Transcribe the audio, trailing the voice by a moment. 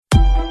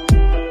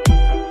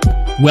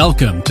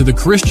Welcome to the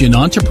Christian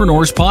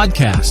Entrepreneurs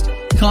Podcast.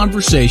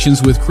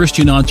 Conversations with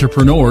Christian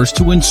entrepreneurs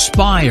to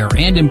inspire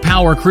and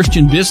empower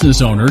Christian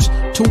business owners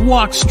to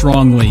walk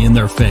strongly in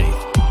their faith,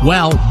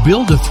 while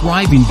build a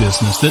thriving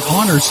business that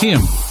honors Him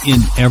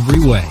in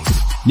every way.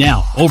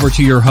 Now, over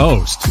to your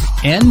host,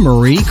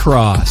 Anne-Marie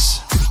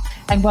Cross.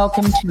 And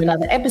welcome to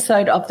another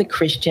episode of the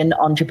Christian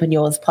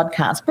Entrepreneurs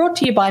Podcast, brought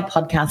to you by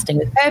Podcasting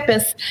with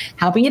Purpose,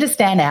 helping you to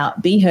stand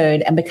out, be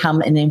heard, and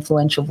become an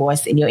influential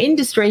voice in your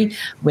industry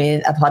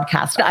with a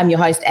podcast. I'm your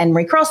host,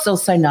 Anne-Marie Cross,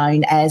 also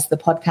known as the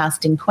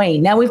Podcasting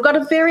Queen. Now, we've got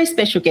a very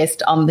special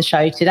guest on the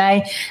show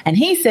today, and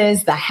he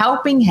says, the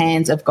helping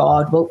hands of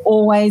God will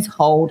always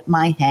hold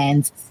my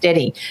hands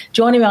steady.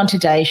 Joining me on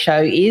today's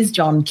show is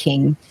John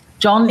King.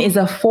 John is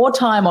a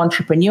 4-time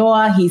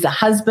entrepreneur. He's a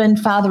husband,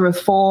 father of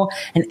 4,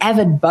 an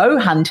avid bow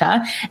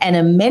hunter, and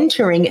a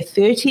mentoring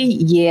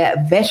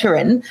 30-year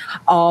veteran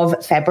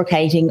of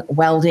fabricating,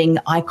 welding,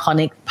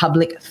 iconic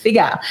public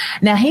figure.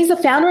 Now, he's the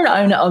founder and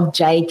owner of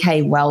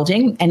JK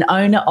Welding and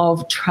owner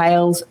of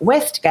Trails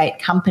Westgate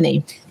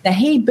Company. Now,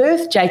 he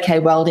birthed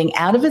JK Welding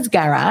out of his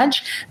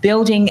garage,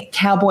 building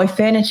cowboy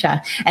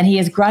furniture, and he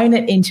has grown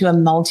it into a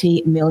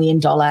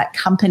multi-million-dollar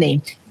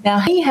company. Now,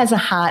 he has a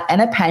heart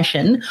and a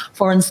passion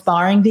for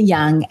inspiring the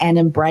young and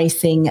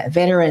embracing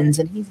veterans,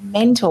 and he's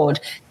mentored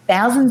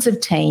thousands of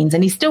teens,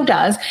 and he still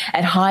does,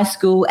 at high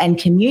school and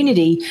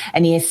community,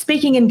 and he has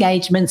speaking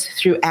engagements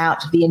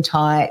throughout the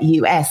entire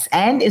US,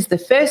 and is the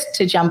first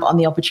to jump on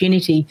the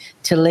opportunity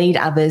to lead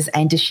others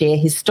and to share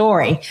his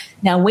story.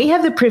 Now, we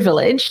have the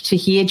privilege to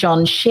hear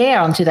John share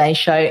on today's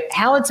show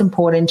how it's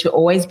important to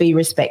always be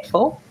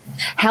respectful.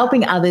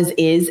 Helping others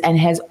is and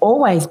has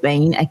always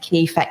been a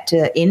key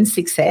factor in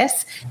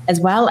success, as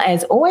well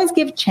as always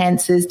give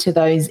chances to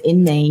those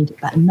in need,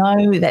 but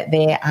know that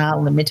there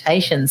are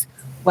limitations.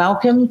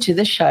 Welcome to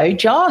the show,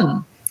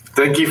 John.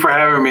 Thank you for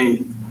having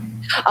me.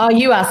 Oh,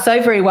 you are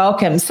so very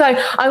welcome. So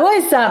I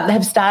always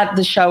have started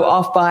the show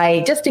off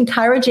by just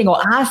encouraging or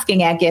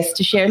asking our guests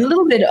to share a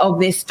little bit of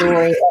their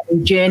story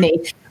and journey,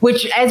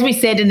 which, as we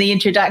said in the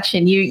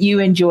introduction, you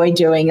enjoy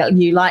doing.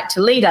 You like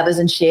to lead others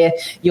and share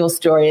your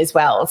story as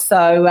well.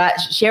 So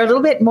share a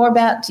little bit more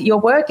about your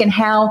work and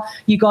how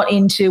you got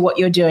into what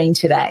you're doing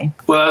today.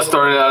 Well, I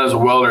started out as a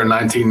welder in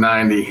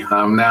 1990.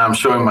 Now I'm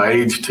showing my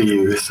age to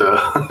you. So,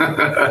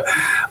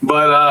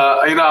 but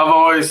I've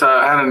always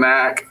had a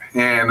knack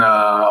and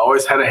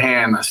always had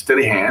a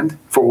steady hand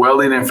for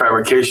welding and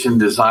fabrication,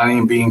 designing,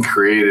 and being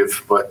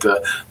creative. But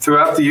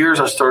throughout the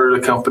years, I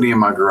started a company in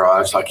my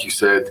garage, like you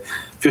said.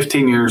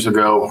 15 years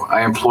ago,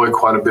 I employ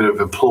quite a bit of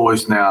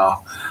employees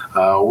now.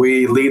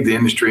 We lead the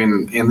industry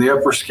in the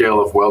upper scale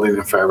of welding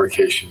and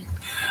fabrication.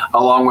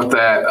 Along with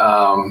that,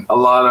 a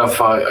lot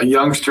of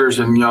youngsters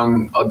and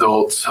young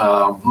adults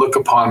look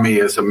upon me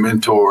as a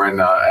mentor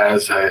and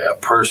as a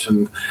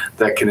person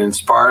that can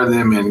inspire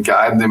them and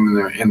guide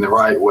them in the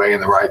right way,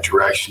 in the right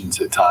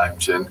directions at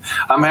times. And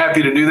I'm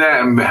happy to do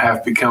that and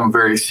have become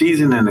very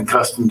seasoned and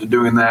accustomed to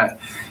doing that.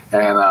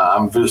 And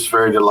I'm just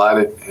very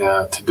delighted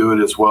to do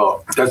it as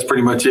well. That's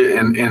pretty much it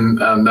in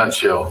a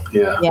nutshell.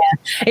 Yeah.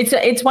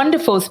 It's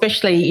wonderful,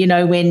 especially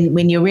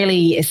when you're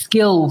really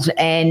skilled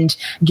and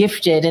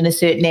gifted in a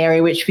certain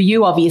area, which for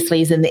you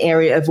obviously is in the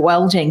area of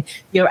welding.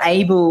 You're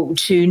able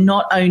to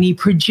not only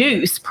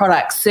produce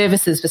products,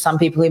 services for some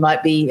people who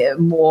might be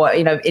more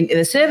in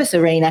the service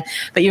arena,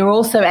 but you're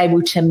also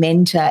able to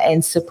mentor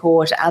and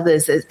support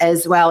others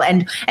as well,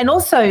 and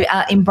also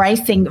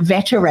embracing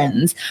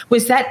veterans.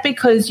 Was that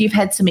because you've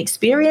had some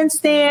experience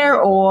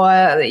there, or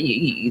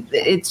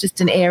it's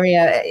just an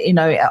area,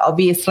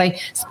 obviously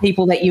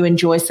people that you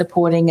enjoy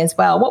supporting as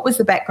well? What was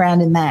the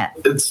background in that?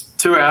 It's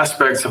two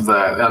aspects of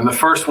that. And the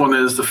first one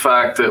is the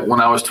fact that when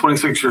I was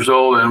 26 years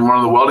old and one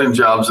of the welding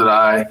jobs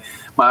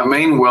my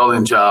main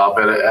welding job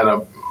at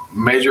a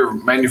major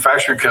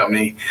manufacturing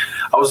company,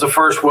 I was the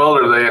first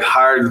welder they had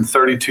hired in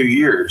 32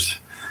 years.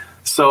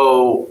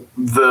 So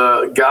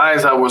the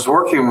guys I was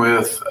working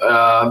with,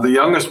 the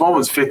youngest one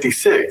was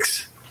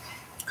 56.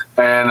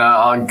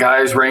 And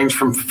guys range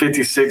from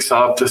 56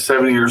 up to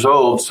 70 years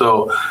old.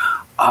 So,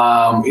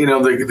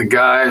 the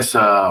guys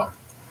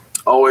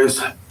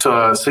always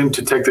seem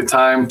to take the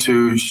time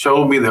to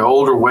show me the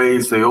older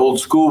ways, the old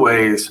school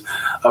ways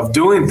of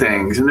doing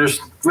things. And there's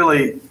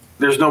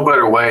no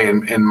better way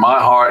in my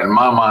heart and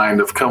my mind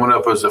of coming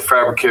up as a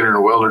fabricator and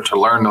a welder to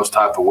learn those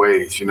type of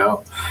ways,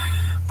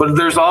 But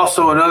there's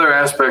also another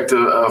aspect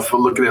of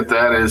looking at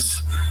that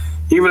is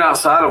even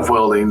outside of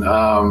welding,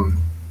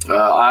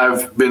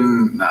 I've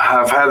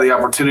had the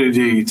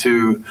opportunity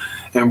to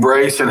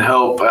embrace and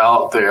help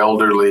out the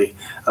elderly,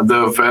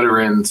 the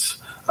veterans,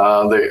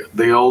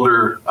 the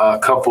older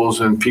couples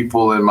and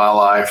people in my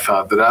life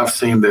that I've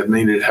seen that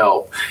needed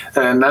help.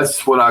 And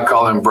that's what I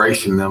call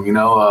embracing them,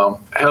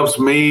 helps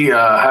me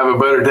have a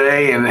better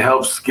day and it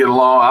helps get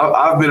along.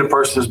 I've been a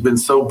person that's been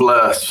so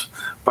blessed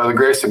by the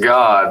grace of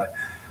God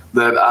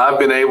that I've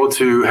been able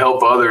to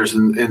help others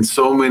in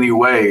so many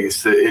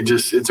ways.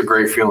 It's a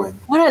great feeling.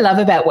 What I love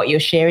about what you're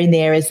sharing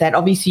there is that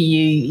obviously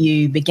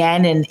you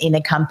began in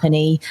a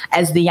company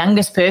as the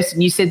youngest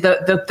person. You said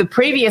the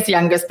previous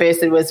youngest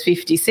person was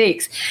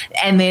 56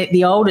 and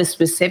the oldest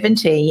was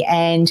 70,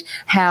 and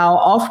how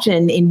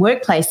often in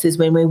workplaces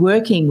when we're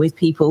working with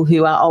people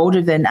who are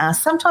older than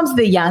us, sometimes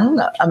they're young.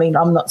 I mean,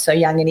 I'm not so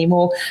young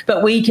anymore,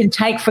 but we can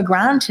take for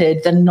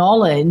granted the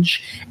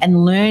knowledge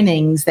and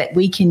learnings that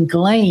we can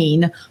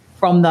glean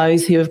from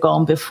those who have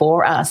gone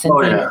before us and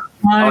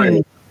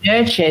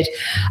nurtured.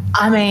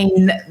 I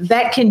mean,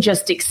 that can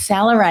just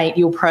accelerate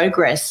your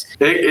progress.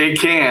 It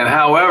can.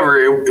 However,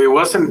 it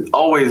wasn't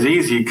always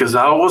easy because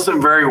I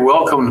wasn't very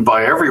welcomed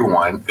by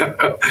everyone.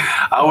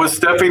 I was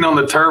stepping on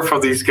the turf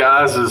of these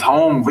guys'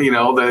 home,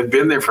 that had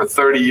been there for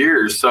 30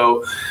 years.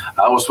 So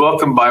I was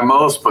welcomed by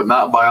most, but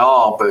not by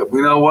all. But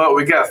you know what?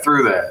 We got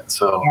through that.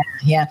 So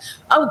yeah.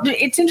 Oh,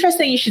 it's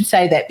interesting you should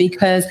say that,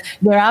 because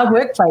there are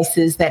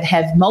workplaces that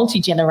have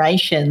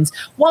multi-generations.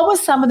 What were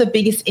some of the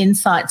biggest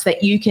insights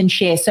that you can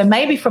share? So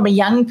maybe from a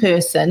young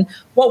person,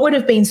 what would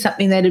have been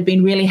something that had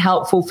been really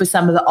helpful for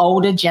some of the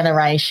older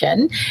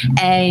generation?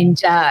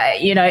 And,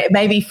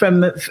 maybe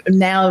from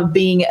now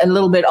being a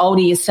little bit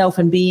older yourself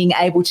and being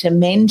able to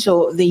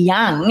mentor the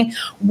young,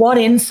 what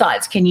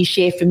insights can you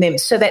share from them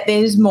so that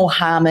there's more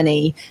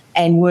harmony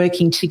and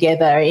working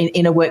together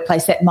in a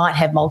workplace that might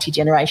have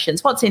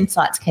multi-generations? What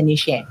insights can you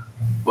share?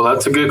 Well,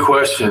 that's a good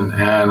question.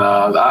 And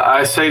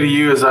I say to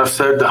you, as I've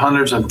said to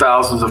hundreds and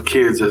thousands of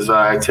kids, as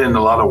I attend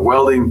a lot of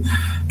welding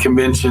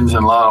conventions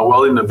and a lot of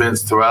welding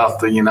events throughout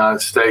the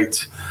United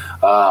States,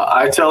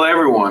 I tell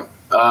everyone,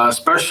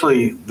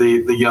 especially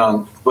the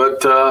young,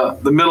 but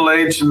the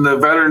middle-aged and the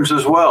veterans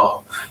as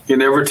well. You're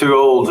never too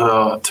old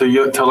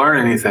to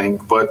learn anything,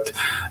 but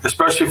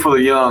especially for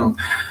the young,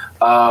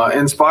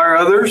 inspire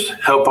others,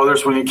 help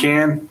others when you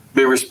can,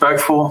 be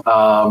respectful,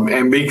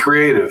 and be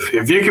creative.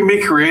 If you can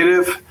be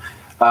creative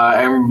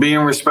and being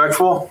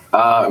respectful,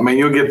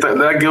 you'll get that.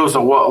 That goes a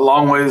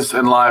long ways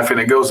in life, and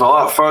it goes a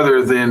lot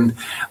further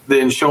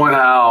than showing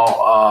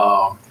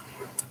how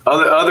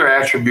other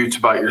attributes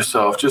about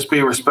yourself. Just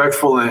being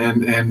respectful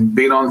and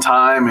being on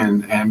time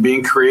and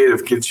being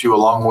creative gets you a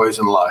long ways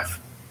in life.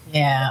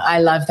 Yeah, I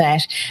love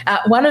that.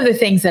 One of the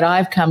things that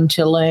I've come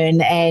to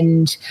learn,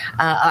 and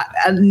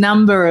a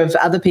number of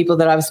other people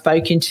that I've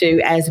spoken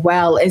to as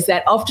well, is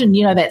that often,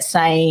 that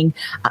saying,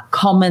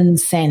 common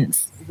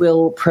sense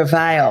will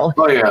prevail.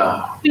 Oh,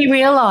 yeah. We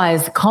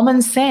realize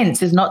common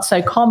sense is not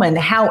so common.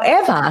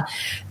 However,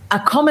 a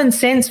common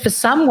sense for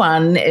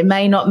someone, it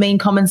may not mean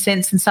common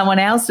sense in someone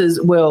else's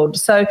world.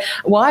 So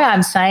why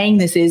I'm saying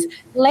this is,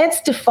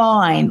 let's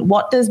define,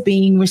 what does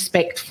being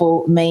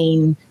respectful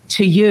mean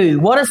to you?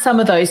 What are some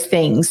of those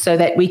things so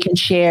that we can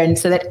share and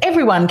so that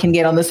everyone can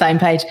get on the same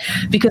page?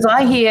 Because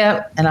I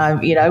hear, and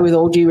I, with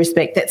all due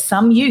respect, that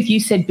some youth, you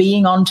said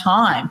being on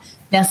time.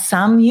 Now,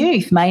 some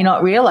youth may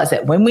not realize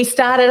that when we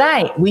start at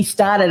 8,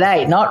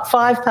 not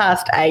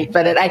 8:05,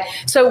 but at 8.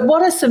 So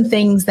what are some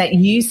things that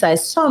you say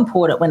is so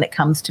important when it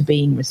comes to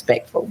being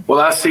respectful? Well,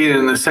 I see it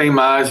in the same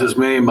eyes as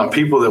many of my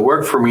people that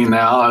work for me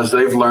now, as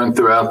they've learned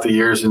throughout the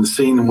years and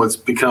seen what's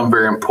become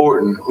very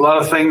important. A lot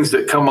of things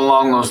that come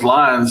along those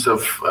lines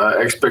of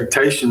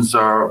expectations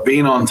are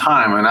being on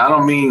time. And I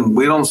don't mean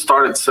we don't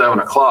start at 7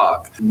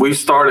 o'clock. We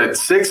start at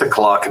 6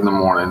 o'clock in the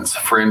mornings,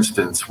 for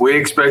instance. We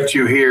expect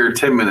you here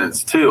 10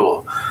 minutes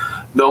till.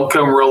 Don't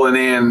come rolling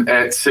in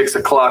at 6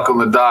 o'clock on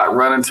the dot,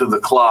 running to the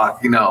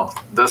clock.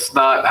 That's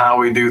not how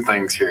we do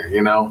things here,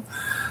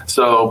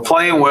 So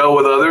playing well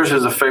with others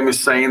is a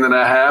famous saying that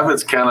I have.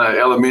 It's kind of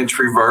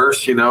elementary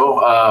verse,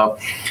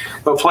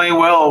 but playing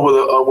well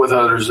with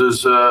others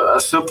is a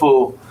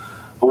simple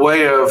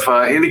way of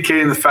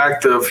indicating the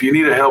fact of you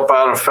need to help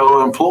out a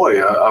fellow employee,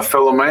 a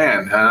fellow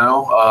man,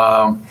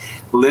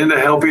 lend a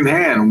helping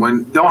hand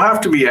when don't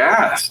have to be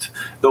asked.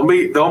 Don't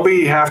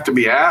have to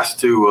be asked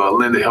to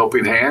lend a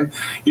helping hand.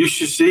 You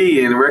should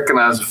see and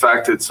recognize the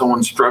fact that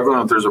someone's struggling.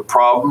 If there's a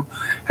problem,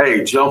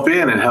 hey, jump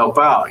in and help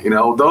out.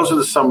 Those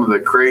are some of the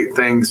great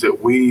things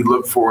that we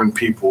look for in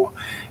people.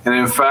 And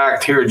in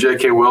fact, here at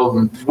J.K.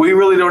 Weldon, we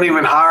really don't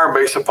even hire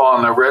based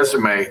upon a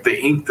resume, the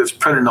ink that's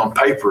printed on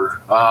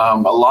paper. A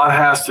lot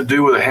has to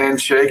do with a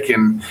handshake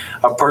and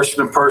a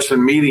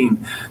person-to-person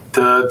meeting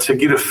to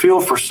get a feel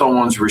for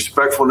someone's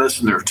respectfulness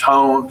and their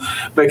tone,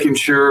 making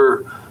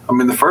sure,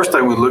 the first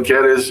thing we look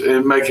at is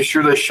making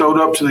sure they showed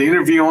up to the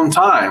interview on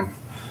time.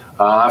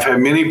 I've had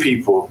many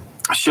people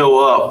show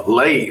up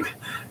late,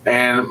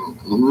 and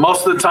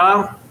most of the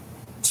time,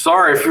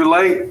 sorry if you're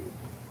late,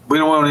 we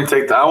don't want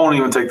to I won't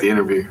even take the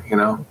interview,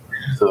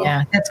 So,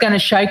 yeah, that's going to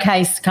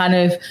showcase kind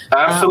of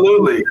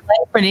absolutely late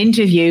for an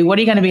interview. What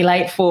are you going to be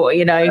late for?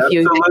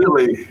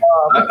 Absolutely.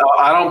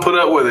 I don't put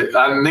up with it.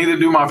 I need to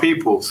do my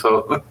people.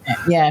 So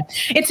yeah,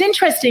 it's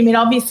interesting.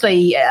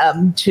 Obviously,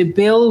 to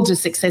build a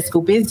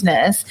successful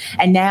business,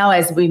 and now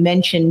as we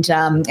mentioned,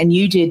 and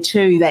you did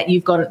too, that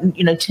you've got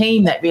a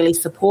team that really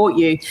support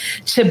you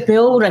to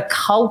build a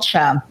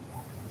culture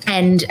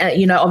And,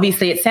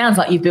 obviously it sounds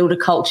like you've built a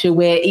culture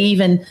where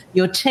even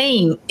your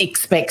team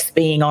expects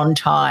being on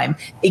time,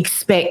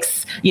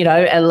 expects,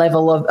 a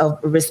level of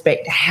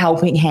respect,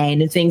 helping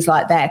hand and things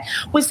like that.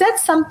 Was that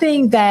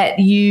something that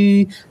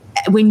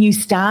when you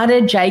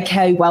started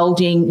JK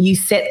Welding, you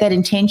set that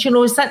intention,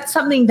 or is that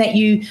something that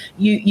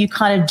you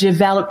kind of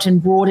developed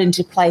and brought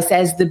into place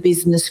as the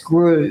business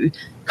grew?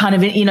 Kind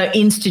of,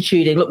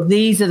 instituted, look,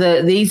 these are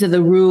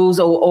the rules,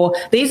 or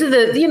these are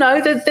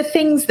the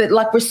things that,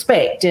 like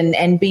respect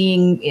and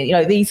being,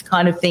 these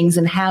kind of things,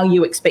 and how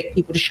you expect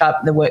people to show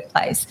up in the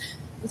workplace.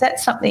 Is that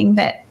something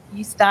that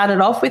you started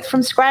off with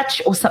from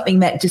scratch, or something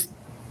that just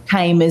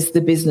came as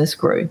the business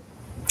grew?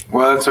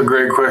 Well, that's a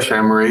great question,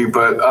 Anne-Marie.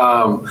 But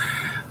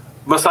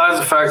besides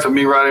the fact of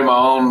me writing my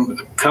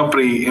own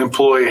company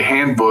employee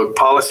handbook,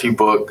 policy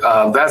book,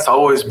 that's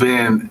always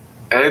been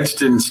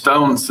etched in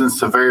stone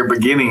since the very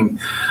beginning.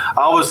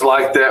 I was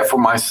like that for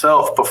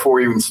myself before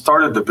I even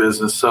started the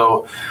business.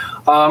 So,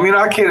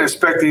 I can't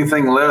expect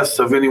anything less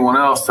of anyone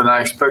else than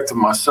I expect of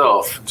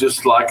myself,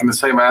 just like in the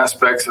same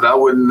aspects that I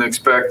wouldn't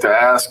expect to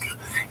ask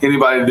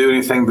anybody to do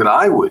anything that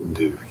I wouldn't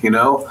do,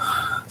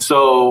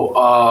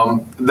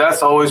 So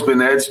that's always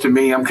been edged to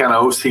me. I'm kind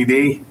of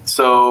OCD.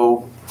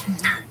 So,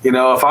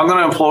 if I'm going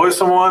to employ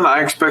someone,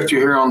 I expect you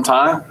here on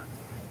time.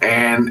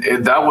 And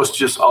that was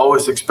just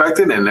always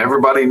expected, and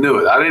everybody knew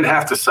it. I didn't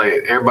have to say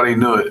it. Everybody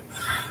knew it.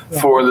 Yeah.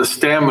 For the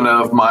stamina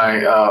of my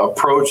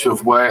approach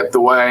of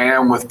the way I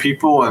am with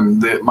people, and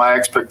my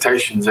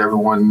expectations,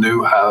 everyone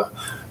knew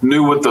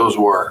what those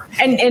were.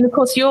 And of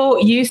course,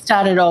 you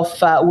started off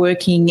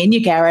working in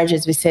your garage,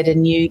 as we said,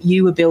 and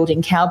you were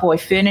building cowboy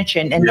furniture,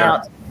 and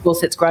now of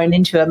course, it's grown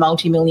into a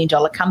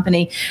multi-million-dollar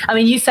company. I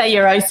mean, you say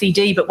you're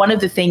OCD, but one of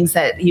the things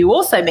that you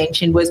also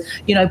mentioned was,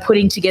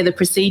 putting together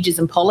procedures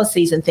and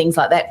policies and things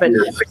like that. But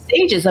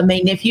procedures, I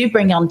mean, if you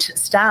bring on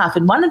staff,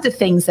 and one of the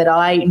things that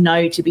I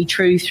know to be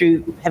true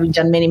through having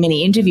done many,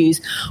 many interviews,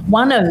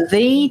 one of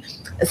the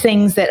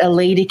things that a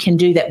leader can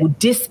do that will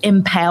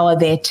disempower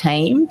their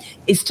team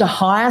is to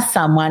hire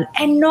someone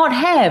and not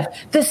have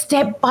the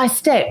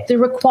step-by-step, the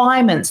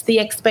requirements, the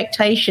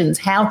expectations,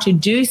 how to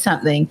do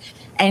something.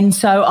 And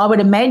so I would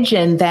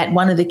imagine that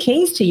one of the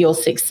keys to your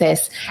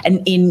success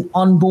and in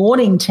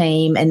onboarding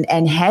team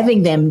and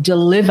having them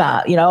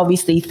deliver,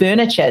 obviously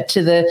furniture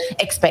to the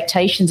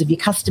expectations of your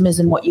customers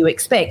and what you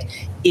expect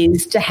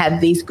is to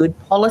have these good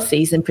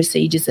policies and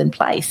procedures in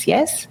place,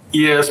 yes?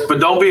 Yes,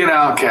 but don't be an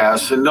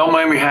outcast, and don't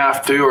make me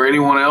have to, or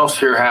anyone else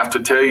here have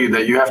to tell you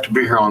that you have to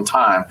be here on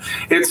time.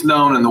 It's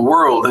known in the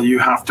world that you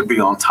have to be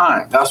on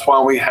time. That's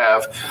why we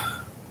have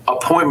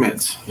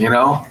appointments,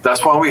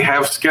 that's why we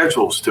have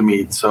schedules to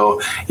meet.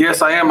 So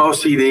yes, I am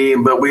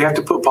OCD, but we have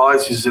to put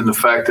policies in the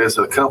fact as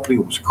the company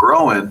was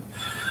growing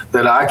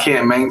that I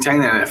can't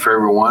maintain that for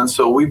everyone.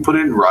 So we put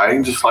it in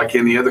writing, just like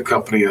any other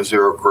company, a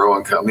zero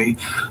growing company.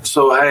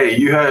 So, hey,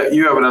 you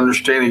have an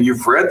understanding.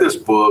 You've read this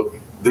book.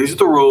 These are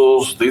the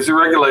rules. These are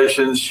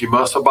regulations. You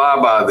must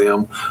abide by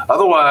them.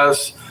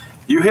 Otherwise,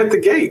 you hit the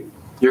gate.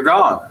 You're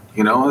gone.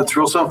 It's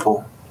real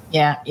simple.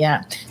 Yeah.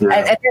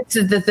 And that's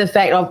the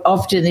fact of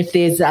often if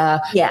there's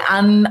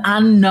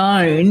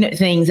unknown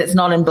things, it's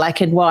not in black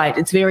and white.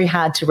 It's very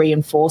hard to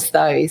reinforce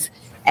those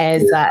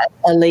as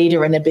a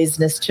leader in a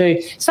business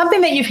too. Something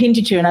that you've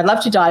hinted to, and I'd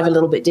love to dive a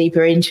little bit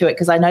deeper into it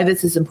because I know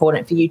this is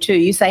important for you too.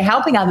 You say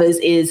helping others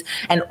is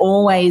and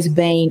always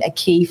been a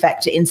key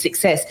factor in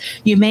success.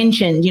 You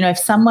mentioned, if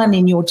someone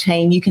in your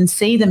team, you can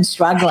see them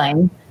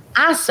struggling,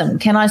 ask them,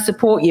 can I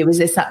support you? Is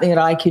there something that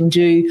I can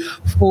do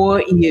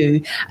for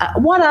you?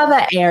 What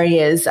other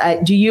areas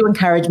do you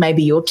encourage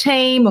maybe your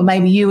team or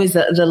maybe you as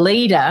the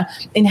leader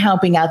in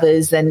helping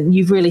others, and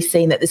you've really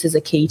seen that this is a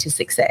key to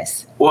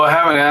success? Well,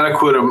 having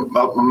adequate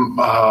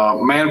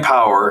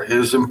manpower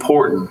is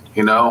important,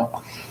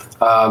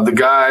 The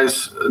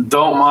guys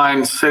don't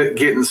mind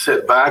getting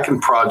set back in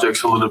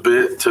projects a little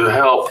bit to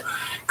help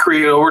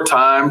create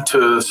overtime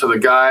so the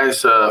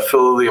guys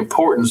feel the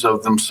importance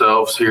of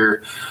themselves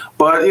here.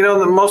 But,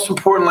 the most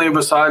importantly,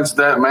 besides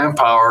that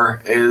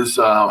manpower, is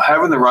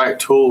having the right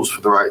tools for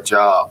the right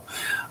job.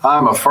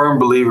 I'm a firm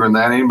believer in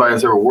that. Anybody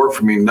that's ever worked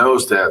for me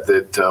knows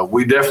that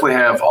we definitely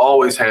have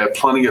always had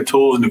plenty of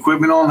tools and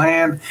equipment on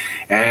hand.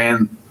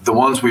 And the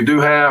ones we do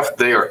have,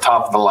 they are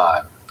top of the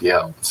line.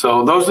 Yeah.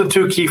 So those are the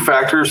two key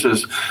factors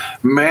is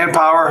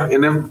manpower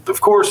and then, of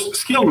course,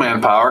 skilled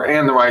manpower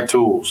and the right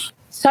tools.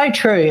 So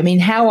true. I mean,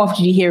 how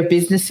often do you hear of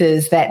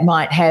businesses that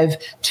might have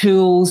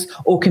tools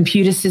or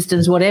computer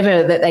systems,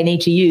 whatever that they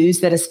need to use,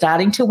 that are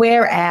starting to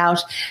wear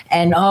out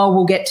and,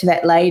 we'll get to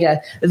that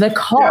later. The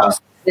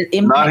cost.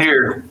 Yeah. Not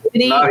here.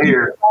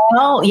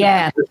 Well,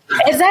 yeah.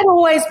 Has that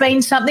always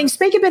been something?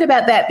 Speak a bit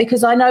about that,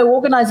 because I know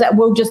organizers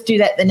will just do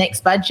that the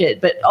next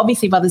budget. But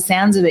obviously, by the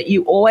sounds of it,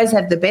 you always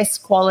have the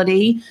best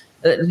quality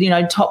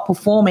top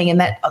performing, and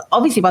that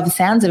obviously by the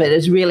sounds of it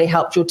has really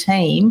helped your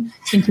team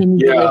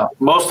continue. Yeah,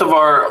 most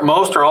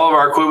or all of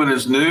our equipment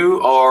is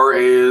new or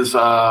is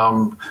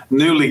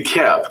newly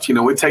kept.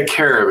 We take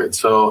care of it.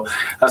 So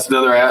that's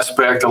another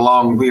aspect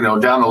along,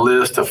 down the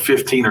list of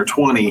 15 or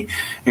 20.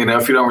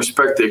 If you don't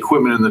respect the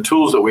equipment and the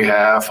tools that we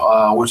have,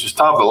 which is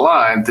top of the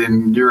line,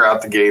 then you're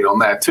out the gate on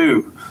that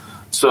too.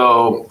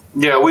 So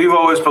yeah, we've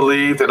always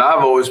believed, and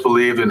I've always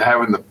believed in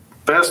having the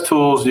best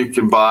tools you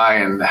can buy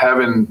and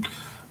having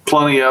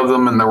plenty of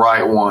them and the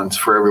right ones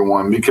for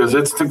everyone, because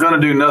it's going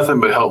to do nothing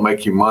but help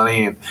make you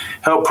money and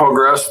help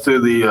progress through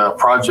the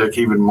project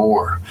even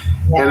more.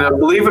 Yeah. And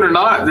believe it or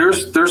not,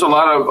 there's a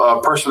lot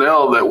of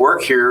personnel that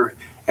work here,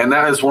 and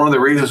that is one of the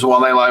reasons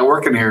why they like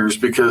working here, is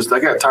because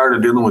they got tired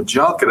of dealing with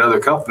junk at other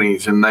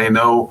companies, and they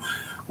know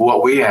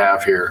what we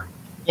have here.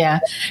 Yeah.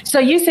 So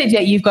you said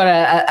that you've got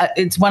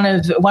it's one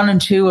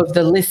and two of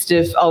the list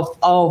of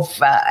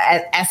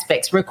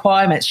aspects,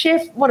 requirements. Share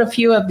what a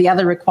few of the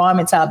other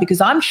requirements are, because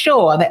I'm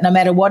sure that no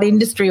matter what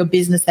industry or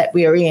business that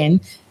we're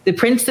in, the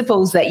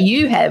principles that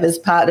you have as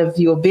part of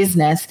your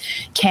business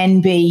can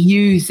be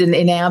used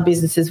in our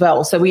business as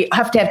well. So we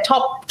have to have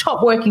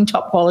top working,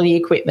 top quality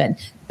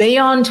equipment. Be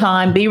on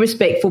time, be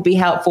respectful, be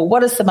helpful.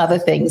 What are some other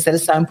things that are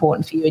so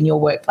important for you in your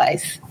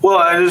workplace?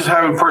 Well, just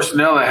having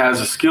personnel that has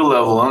a skill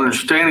level,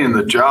 understanding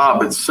the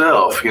job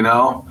itself,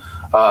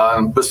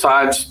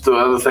 besides the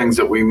other things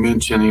that we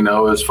mentioned,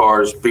 as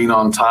far as being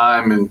on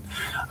time and,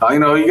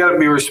 you got to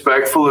be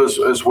respectful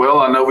as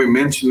well. I know we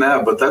mentioned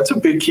that, but that's a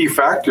big key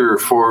factor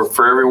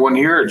for everyone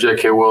here at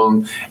J.K.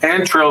 Weldon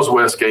and Trails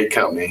Westgate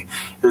Company,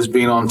 is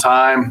being on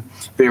time,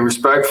 being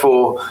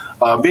respectful,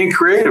 being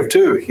creative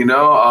too.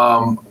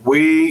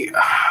 We,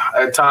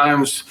 at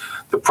times,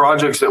 the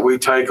projects that we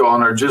take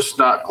on are just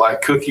not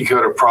like cookie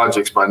cutter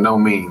projects by no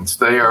means.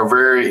 They are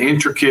very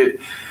intricate.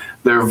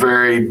 They're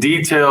very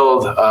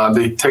detailed.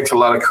 It takes a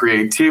lot of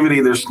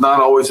creativity. There's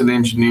not always an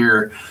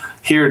engineer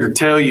here to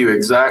tell you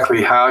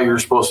exactly how you're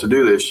supposed to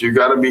do this. You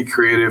got to be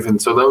creative,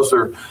 and so those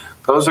are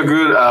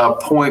good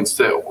points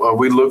that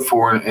we look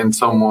for in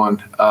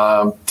someone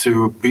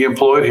to be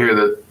employed here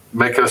that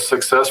make us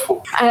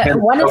successful.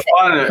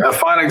 A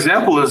fine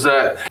example is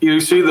that you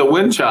see the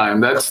wind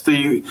chime. That's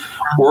the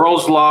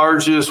world's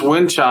largest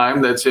wind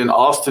chime. That's in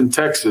Austin,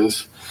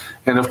 Texas.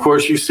 And of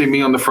course, you see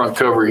me on the front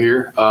cover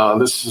here.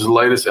 This is the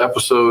latest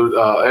edition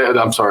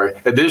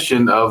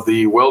of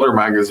the Welder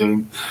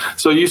magazine.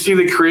 So you see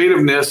the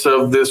creativeness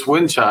of this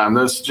wind chime.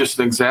 That's just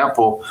an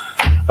example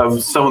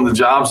of some of the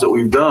jobs that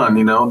we've done,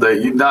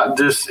 that you not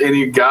just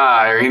any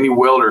guy or any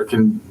welder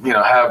can,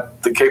 have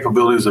the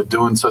capabilities of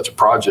doing such a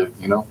project,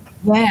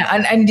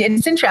 Yeah, and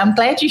it's interesting. I'm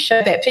glad you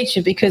showed that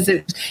picture, because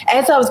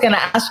as I was going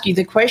to ask you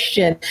the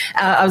question,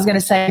 I was going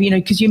to say,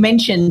 because you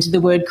mentioned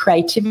the word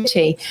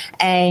creativity,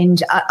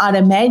 and I'd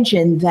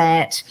imagine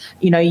that,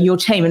 your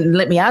team, and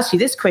let me ask you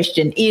this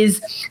question,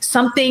 is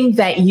something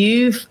that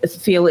you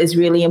feel is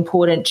really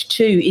important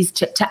too, is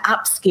to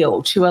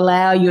upskill, to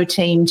allow your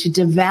team to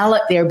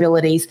develop their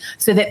abilities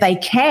so that they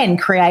can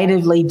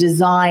creatively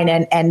design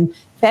and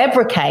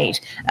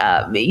fabricate,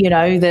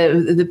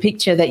 the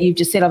picture that you've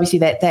just said, obviously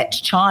that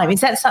chime.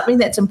 Is that something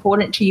that's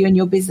important to you in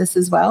your business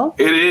as well?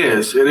 It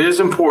is. It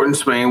is important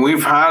to me. And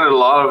we've had a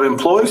lot of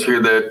employees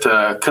here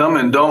that come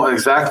and don't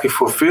exactly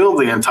fulfill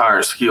the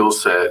entire skill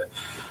set.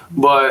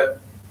 But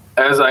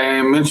as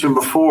I mentioned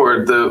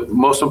before, the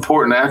most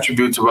important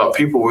attributes about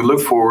people we look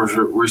for is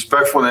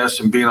respectfulness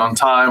and being on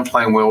time,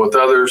 playing well with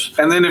others.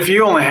 And then if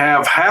you only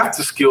have half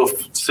the skill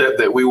set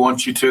that we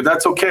want you to,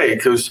 that's okay,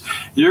 because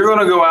you're going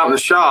to go out in the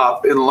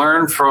shop and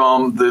learn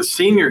from the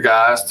senior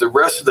guys the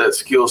rest of that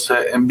skill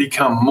set and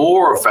become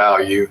more of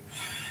value.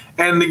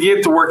 And to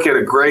get to work at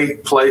a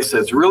great place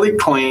that's really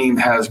clean,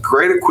 has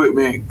great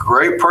equipment,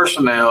 great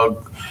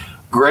personnel,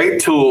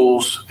 great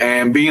tools,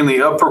 and be in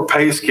the upper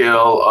pay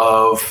scale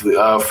of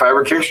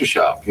fabrication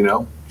shop,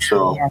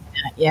 So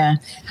yeah.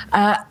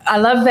 I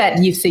love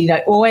that you've said,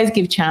 always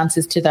give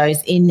chances to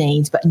those in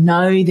needs, but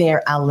know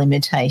there are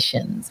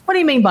limitations. What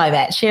do you mean by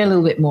that? Share a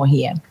little bit more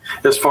here.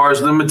 As far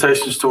as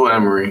limitations to what,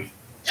 Anne-Marie?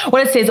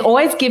 Well, it says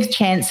always give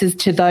chances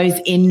to those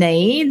in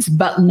needs,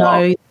 but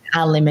know there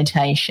are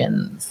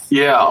limitations.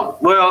 Yeah.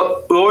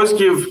 Well, we always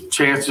give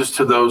chances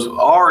to those who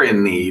are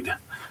in need,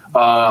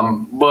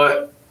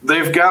 but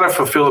they've got to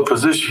fulfill a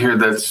position here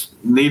that's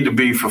need to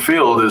be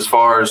fulfilled, as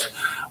far as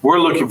we're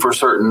looking for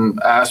certain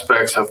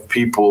aspects of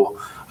people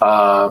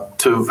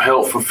to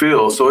help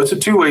fulfill. So it's a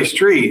two-way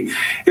street.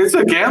 It's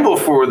a gamble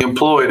for the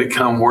employee to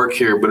come work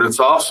here, but it's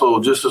also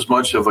just as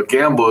much of a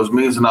gamble as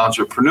me as an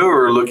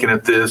entrepreneur looking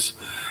at this.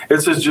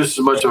 It's just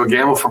as much of a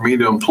gamble for me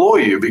to employ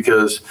you,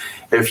 because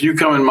if you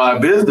come in my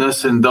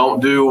business and don't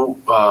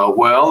do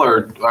well,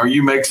 or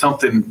you make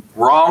something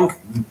wrong,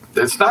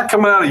 it's not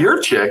coming out of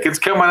your check. It's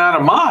coming out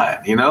of mine,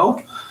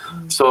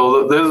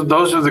 So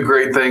those are the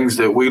great things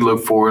that we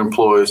look for in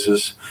employees,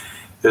 is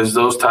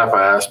those type of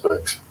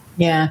aspects.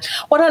 Yeah.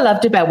 What I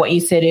loved about what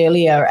you said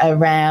earlier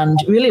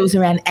it was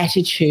around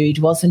attitude,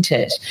 wasn't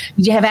it?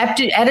 You have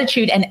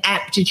attitude and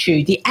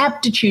aptitude. The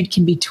aptitude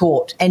can be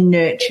taught and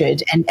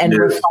nurtured and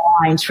refined.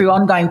 time through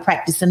ongoing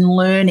practice and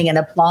learning and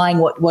applying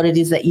what it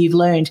is that you've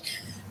learned.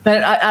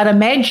 But I'd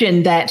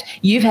imagine that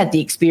you've had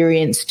the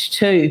experience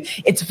too.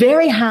 It's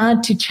very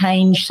hard to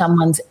change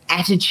someone's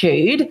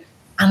attitude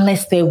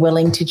unless they're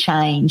willing to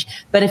change.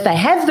 But if they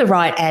have the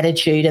right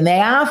attitude and they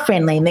are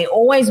friendly and they're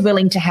always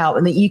willing to help,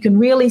 and that you can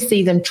really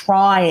see them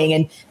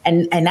trying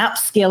and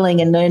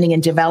upskilling and learning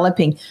and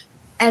developing,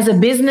 as a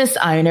business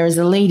owner, as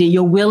a leader,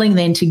 you're willing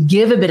then to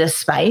give a bit of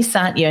space,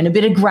 aren't you, and a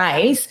bit of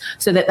grace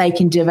so that they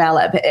can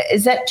develop.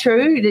 Is that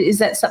true? Is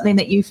that something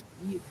that you've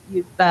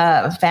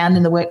found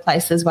in the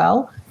workplace as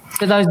well?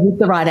 For those with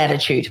the right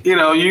attitude.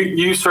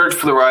 You search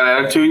for the right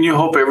attitude, and you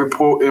hope every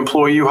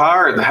employee you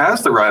hire that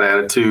has the right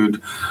attitude.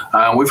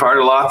 We've hired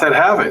a lot that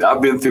have it.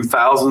 I've been through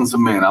thousands of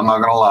men. I'm not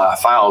going to lie,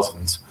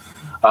 thousands.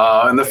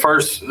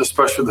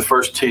 Especially the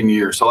first 10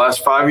 years. The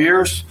last 5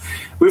 years,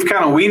 we've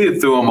kind of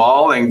weeded through them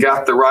all and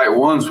got the right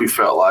ones, we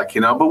felt like,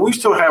 but we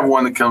still have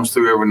one that comes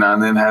through every now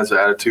and then, has an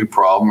attitude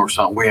problem or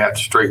something. We have to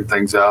straighten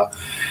things out.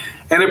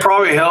 And it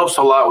probably helps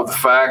a lot with the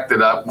fact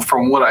that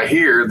from what I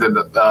hear,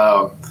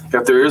 that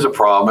if there is a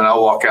problem and I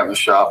walk out in the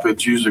shop,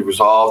 it's usually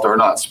resolved or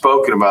not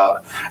spoken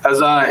about.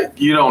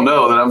 You don't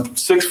know that I'm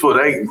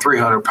 6'8" and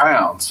 300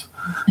 pounds.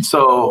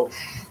 So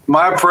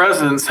my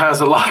presence has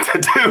a lot to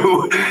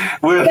do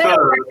with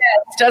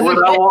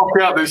when I walk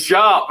out the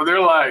shop and they're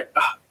like,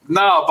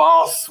 "Nah,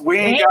 boss, we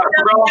ain't got a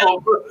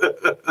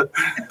problem."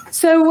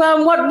 So,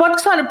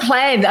 what kind of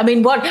plan?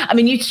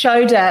 You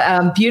showed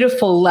a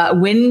beautiful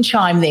wind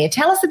chime there.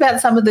 Tell us about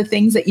some of the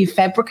things that you've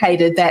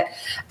fabricated,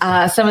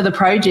 some of the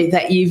projects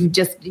that you've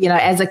just,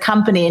 as a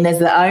company and as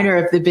the owner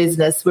of the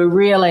business, we're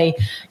really,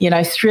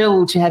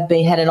 thrilled to have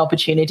had an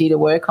opportunity to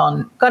work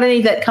on. Got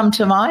any that come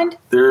to mind?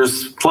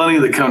 There's plenty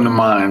that come to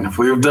mind.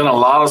 We've done a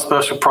lot of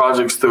special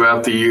projects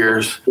throughout the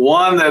years.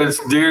 One that is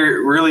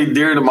really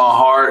dear to my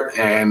heart,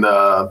 and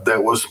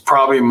that was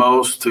probably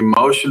most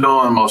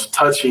emotional and most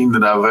touching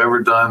that I've ever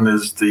done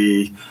is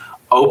the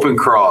Open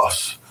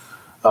Cross.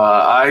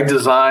 I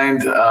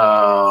designed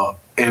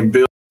and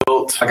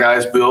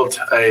built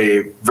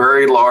a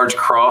very large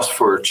cross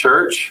for a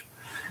church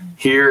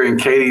here in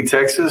Katy,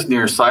 Texas,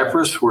 near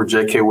Cypress, where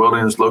J.K.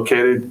 Welding is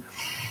located.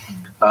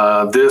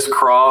 This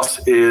cross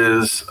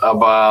is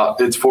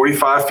it's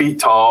 45 feet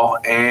tall,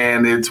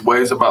 and it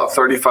weighs about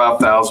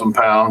 35,000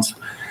 pounds.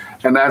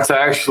 And that's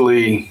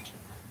actually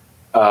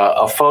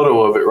a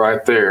photo of it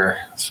right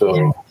there.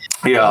 So,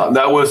 yeah,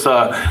 that was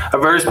a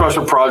very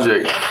special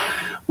project.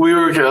 We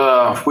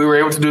were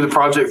able to do the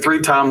project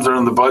 3 times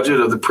under the budget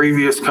of the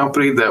previous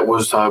company that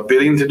was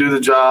bidding to do the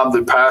job.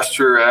 The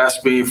pastor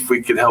asked me if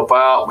we could help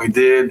out. We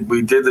did.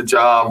 We did the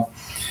job.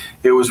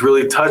 It was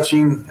really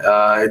touching.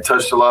 It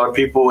touched a lot of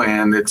people,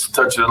 and it's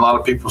touching a lot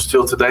of people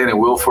still today, and it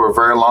will for a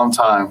very long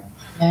time.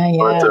 Yeah.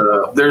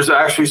 But there's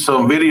actually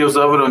some videos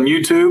of it on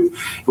YouTube.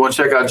 You want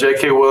to check out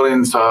J.K.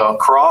 Welding's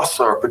cross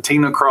or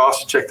patina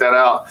cross, check that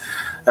out.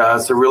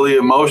 It's a really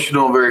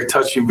emotional, very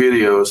touching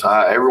videos.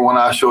 Everyone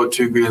I show it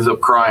to ends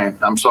up crying.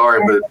 I'm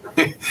sorry, but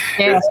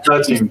it's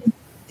touching.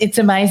 It's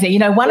amazing.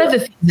 One of the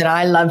things that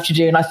I love to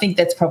do, and I think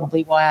that's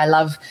probably why I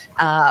love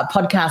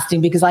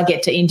podcasting, because I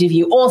get to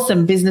interview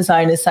awesome business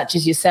owners such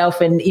as yourself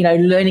and,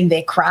 learning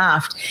their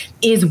craft,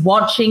 is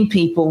watching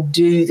people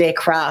do their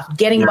craft,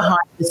 getting behind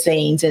the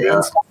scenes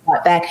and stuff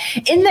like that.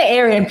 In the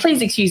area, and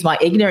please excuse my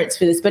ignorance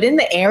for this, but in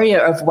the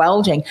area of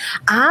welding,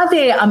 are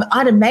there,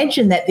 I'd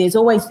imagine that there's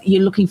always,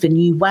 you're looking for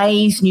new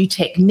ways, new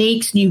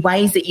techniques, new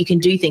ways that you can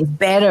do things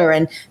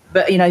better,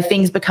 but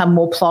things become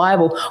more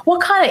pliable.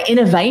 What kind of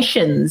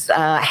innovations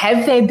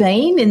have there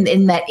been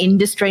in that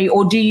industry,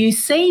 or do you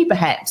see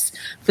perhaps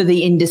for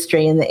the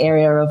industry in the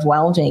area of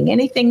welding?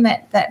 Anything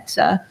that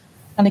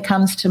kind of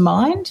comes to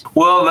mind?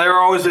 Well, they're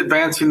always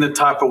advancing the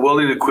type of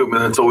welding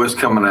equipment that's always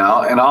coming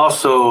out, and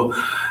also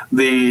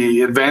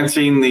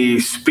advancing the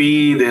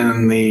speed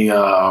and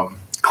the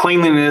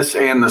cleanliness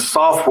and the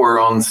software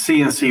on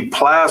CNC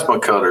plasma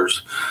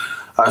cutters.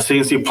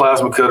 CNC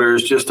plasma cutter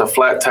is just a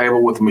flat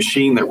table with a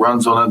machine that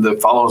runs on it that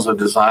follows a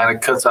design.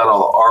 It cuts out all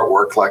the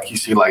artwork like you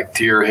see, like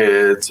deer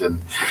heads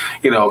and,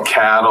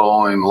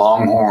 cattle and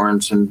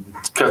longhorns, and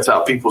cuts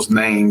out people's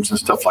names and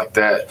stuff like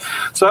that.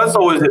 So that's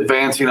always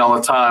advancing all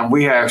the time.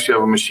 We actually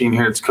have a machine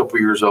here that's a couple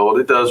years old.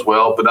 It does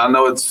well, but I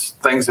know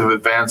things have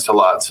advanced a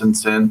lot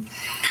since then.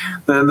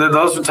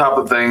 Those are the type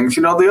of things.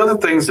 The other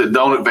things that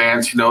don't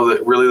advance,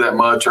 that really that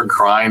much are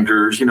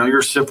grinders,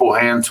 your simple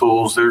hand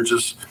tools.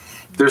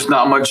 There's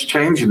not much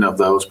changing of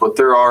those, but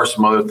there are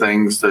some other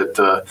things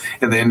that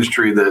in the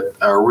industry that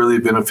are really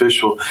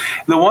beneficial.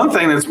 The one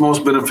thing that's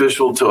most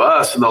beneficial to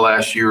us in the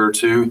last year or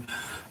two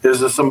is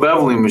some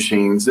beveling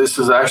machines. This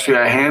is actually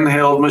a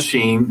handheld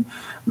machine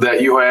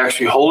that you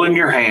actually hold in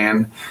your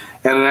hand,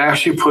 and it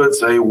actually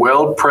puts a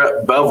weld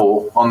prep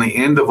bevel on the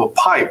end of a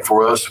pipe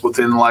for us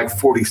within like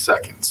 40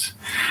 seconds.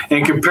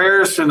 In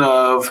comparison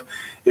of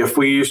if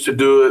we used to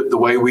do it the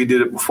way we did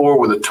it before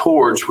with a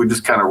torch, we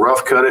just kind of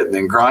rough cut it and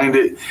then grind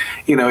it,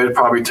 it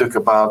probably took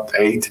about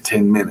 8 to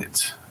 10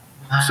 minutes.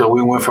 Wow. So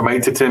we went from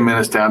 8 to 10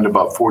 minutes down to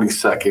about 40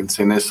 seconds,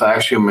 and it's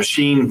actually a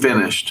machine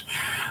finished.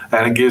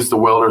 and it gives the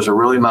welders a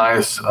really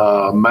nice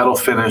metal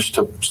finish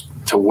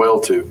to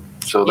weld to.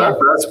 So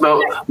that's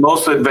about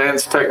most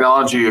advanced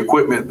technology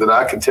equipment that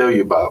I can tell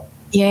you about.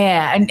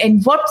 Yeah,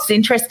 and what's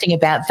interesting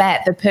about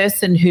that, the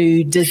person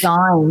who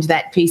designed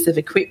that piece of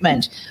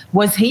equipment,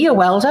 was he a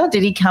welder?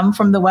 Did he come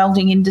from the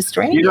welding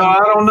industry? I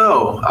don't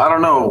know.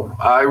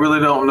 I really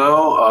don't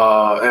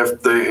know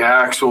if the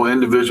actual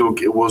individual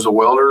was a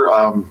welder.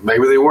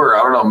 Maybe they were.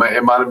 I don't know.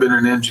 It might have been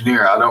an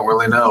engineer. I don't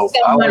really know.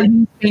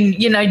 Someone who's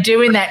been,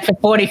 doing that for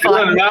 45 years. It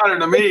doesn't matter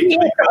to me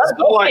because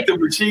I like the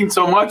machine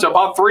so much. I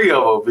bought 3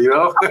 of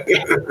them,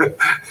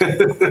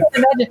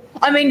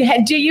 I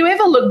mean, do you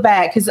ever look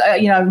back? Because,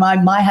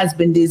 my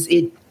husband is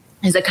a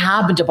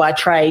carpenter by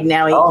trade.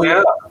 Now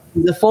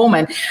he's a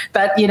foreman.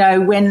 But,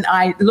 when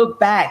I look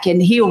back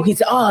and he's,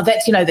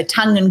 that's, the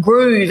tongue and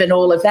groove and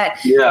all of that.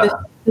 Yeah.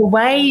 The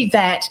way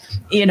that,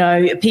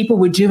 people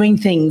were doing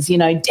things,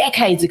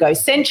 decades ago,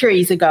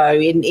 centuries ago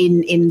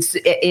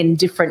in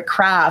different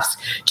crafts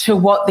to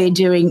what we're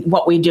doing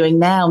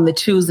now and the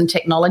tools and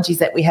technologies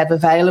that we have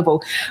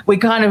available. We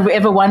kind of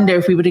ever wonder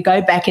if we were to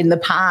go back in the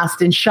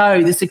past and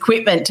show this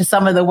equipment to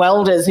some of the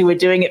welders who were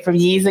doing it from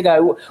years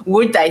ago,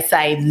 would they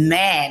say,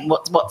 man,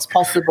 what's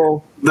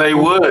possible? They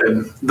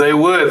would.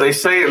 They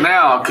say it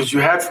now because you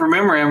have to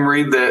remember,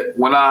 Emery, that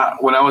when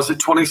I was at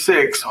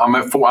 26,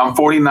 I'm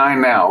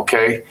 49 now.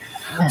 Okay,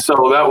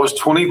 so that was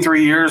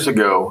 23 years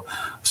ago.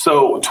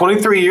 So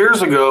 23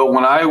 years ago,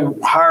 when I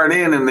hired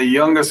in, and the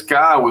youngest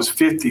guy was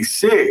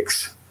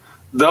 56,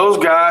 those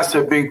guys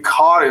have been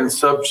caught in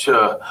such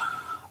a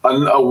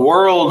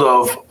world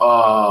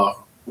of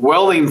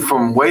welding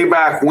from way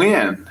back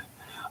when.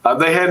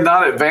 They had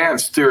not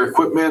advanced their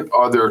equipment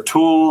or their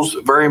tools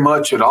very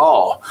much at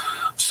all.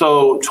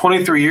 So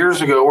 23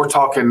 years ago, we're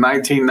talking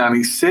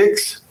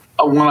 1996.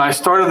 When I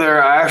started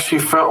there, I actually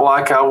felt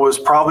like I was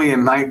probably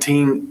in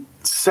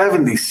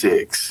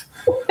 1976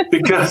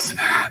 because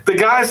the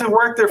guys that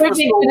worked there for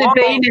so long.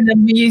 Been in the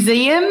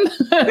museum?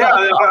 Yeah,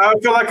 I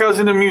feel like I was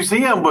in a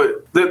museum,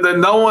 but that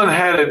no one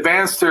had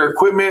advanced their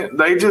equipment.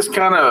 They just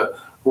kind of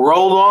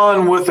rolled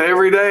on with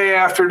every day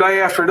after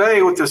day after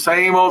day with the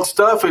same old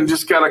stuff and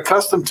just got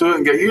accustomed to it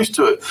and get used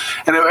to it.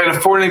 And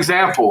for an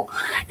example,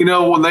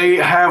 when they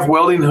have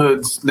welding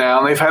hoods now,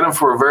 and they've had them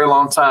for a very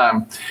long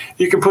time,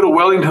 you can put a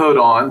welding hood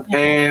on,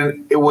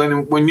 and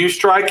when you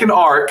strike an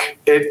arc,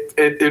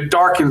 it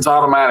darkens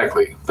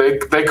automatically.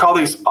 They call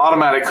these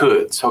automatic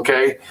hoods,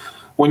 okay?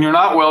 When you're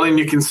not welding,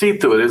 you can see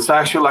through it. It's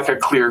actually like a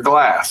clear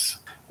glass.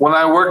 When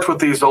I worked with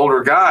these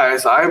older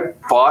guys, I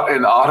bought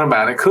an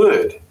automatic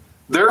hood.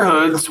 Their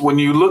hoods, when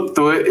you look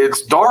through it,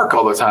 it's dark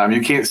all the time. You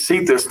can't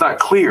see this. It's not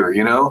clear,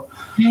 Yeah.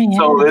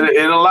 So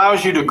it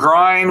allows you to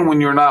grind when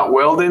you're not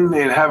welding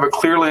and have a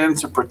clear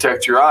lens to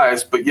protect your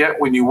eyes. But yet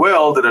when you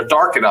weld, it'll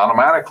darken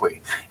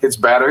automatically. It's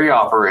battery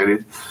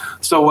operated.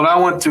 So when I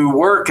went to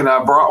work and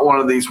I brought one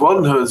of these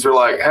welding hoods, they're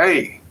like,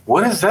 hey,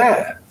 what is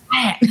that?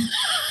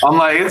 I'm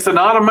like, it's an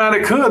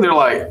automatic hood. They're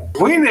like,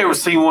 we ain't never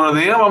seen one of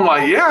them. I'm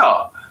like,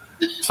 yeah.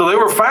 So they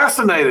were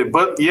fascinated,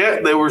 but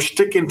yet they were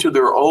sticking to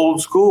their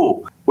old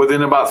school.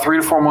 Within about 3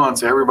 to 4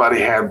 months, everybody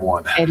had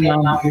one.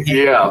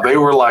 Yeah, they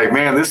were like,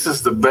 man, this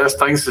is the best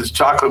thing since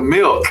chocolate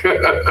milk. I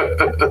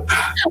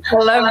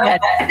love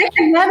that.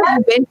 Now that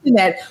you mention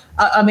that,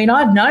 I mean,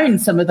 I've known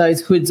some of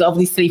those hoods,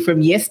 obviously,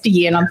 from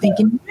yesteryear, and I'm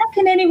thinking, how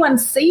can anyone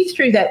see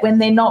through that when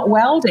they're not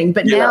welding?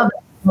 But now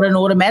they've got an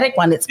automatic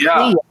one. It's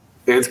clear.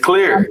 It's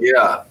clear,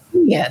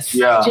 Yes.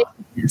 Yeah.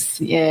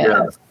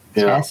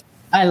 Yes.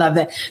 I love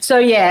that. So,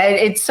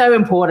 it's so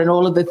important,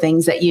 all of the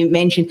things that you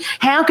mentioned.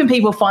 How can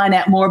people find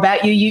out more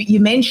about you?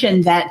 You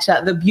mentioned that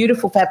the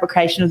beautiful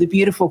fabrication of the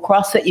beautiful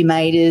cross that you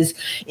made is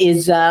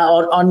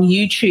on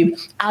YouTube.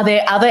 Are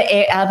there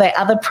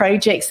other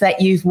projects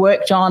that you've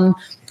worked on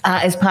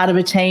as part of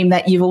a team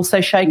that you've also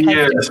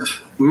showcased? Yes,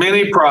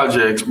 many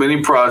projects. One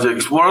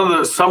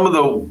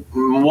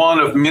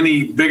of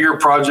many bigger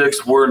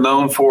projects I'm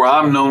known for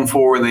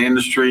in the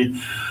industry.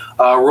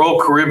 Royal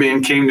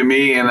Caribbean came to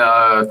me, and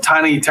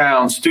Tiny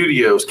Town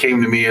Studios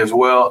came to me as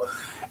well,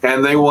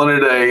 and they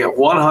wanted a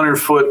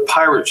 100-foot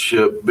pirate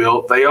ship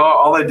built.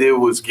 All they did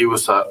was give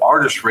us an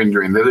artist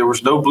rendering. There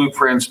was no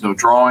blueprints, no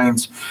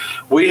drawings.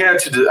 We had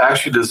to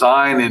actually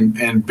design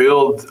and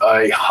build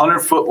a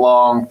 100-foot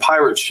long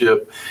pirate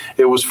ship.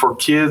 It was for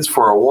kids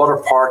for a water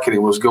park, and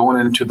it was going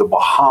into the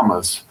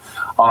Bahamas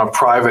on a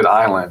private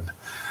island.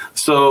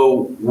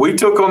 So we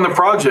took on the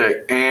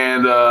project,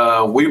 and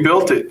we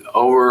built it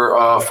over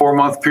a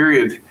 4-month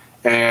period,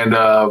 and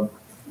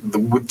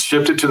we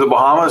shipped it to the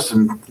Bahamas,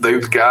 and the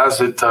guys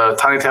at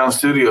Tiny Town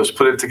Studios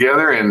put it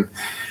together, and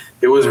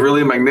it was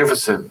really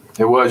magnificent.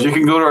 It was. You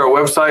can go to our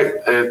website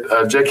at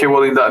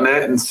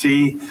jkwelding.net and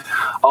see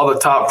all the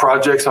top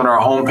projects on our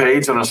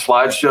homepage on a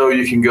slideshow.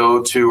 You can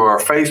go to our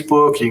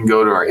Facebook. You can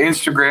go to our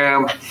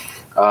Instagram.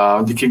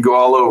 You can go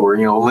all over,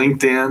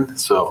 LinkedIn.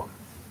 So.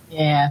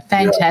 Yeah,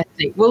 fantastic.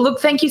 Fantastic. Well, look,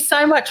 thank you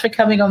so much for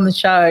coming on the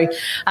show.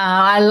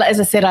 As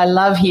I said, I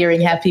love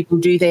hearing how people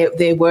do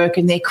their work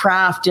and their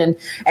craft,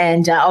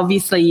 and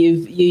obviously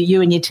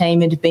you and your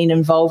team have been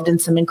involved in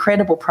some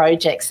incredible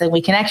projects, and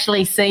we can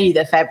actually see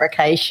the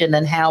fabrication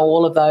and how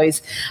all of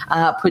those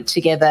are put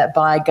together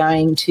by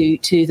going to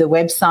the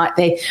website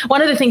there.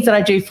 One of the things that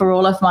I do for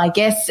all of my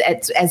guests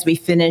as we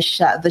finish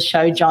the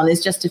show, John,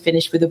 is just to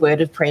finish with a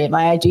word of prayer.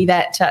 May I do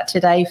that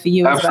today for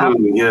you as well?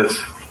 Absolutely, yes.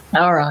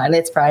 All right,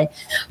 let's pray.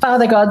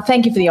 Father God,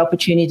 thank you for the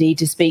opportunity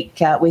to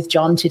speak with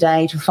John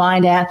today, to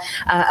find out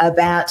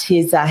about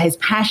his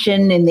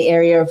passion in the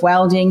area of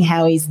welding,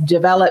 how he's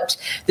developed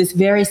this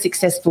very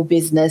successful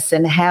business,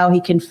 and how he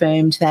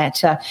confirmed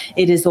that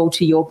it is all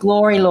to your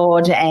glory,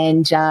 Lord,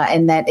 and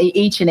that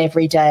each and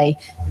every day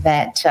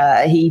that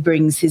he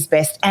brings his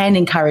best and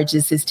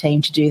encourages his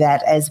team to do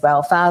that as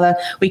well. Father,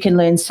 we can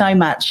learn so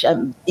much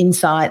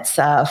insights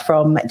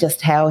from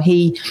just how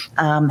he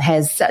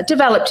has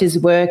developed his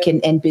work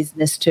and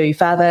business too.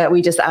 Father,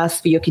 we just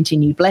ask for your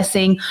continued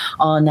blessing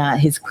on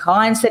his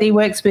clients that he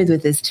works with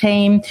his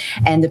team,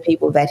 and the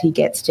people that he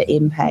gets to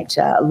impact,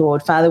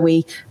 Lord. Father,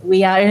 we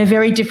are in a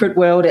very different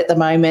world at the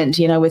moment,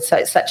 with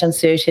such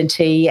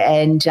uncertainty,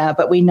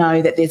 but we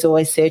know that there's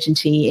always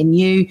certainty in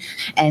you,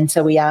 and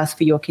so we ask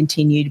for your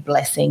continued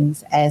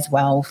blessings as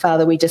well.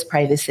 Father, we just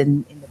pray this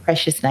in the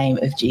precious name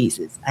of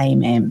Jesus.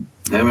 Amen.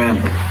 Amen.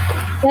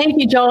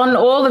 Thank you, John.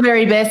 All the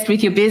very best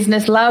with your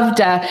business. Love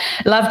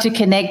to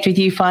connect with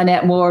you, find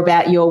out more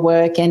about your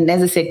work, and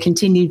as I said,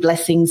 continued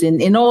blessings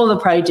in all the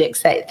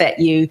projects that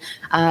you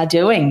are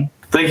doing.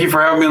 Thank you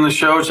for having me on the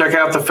show. Check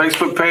out the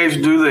Facebook page,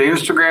 do the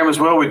Instagram as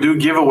well. We do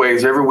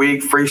giveaways every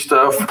week, free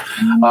stuff, for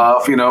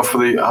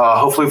the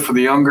hopefully for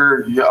the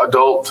younger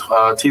adult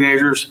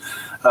teenagers.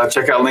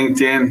 Check out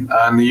LinkedIn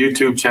and the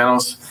YouTube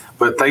channels.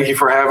 But thank you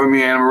for having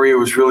me, Anna Marie. It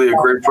was really a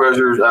great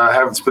pleasure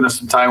having spent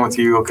some time with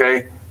you.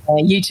 Okay.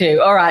 You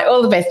too. All right.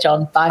 All the best,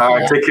 John. Bye. All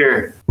right. Take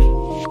care.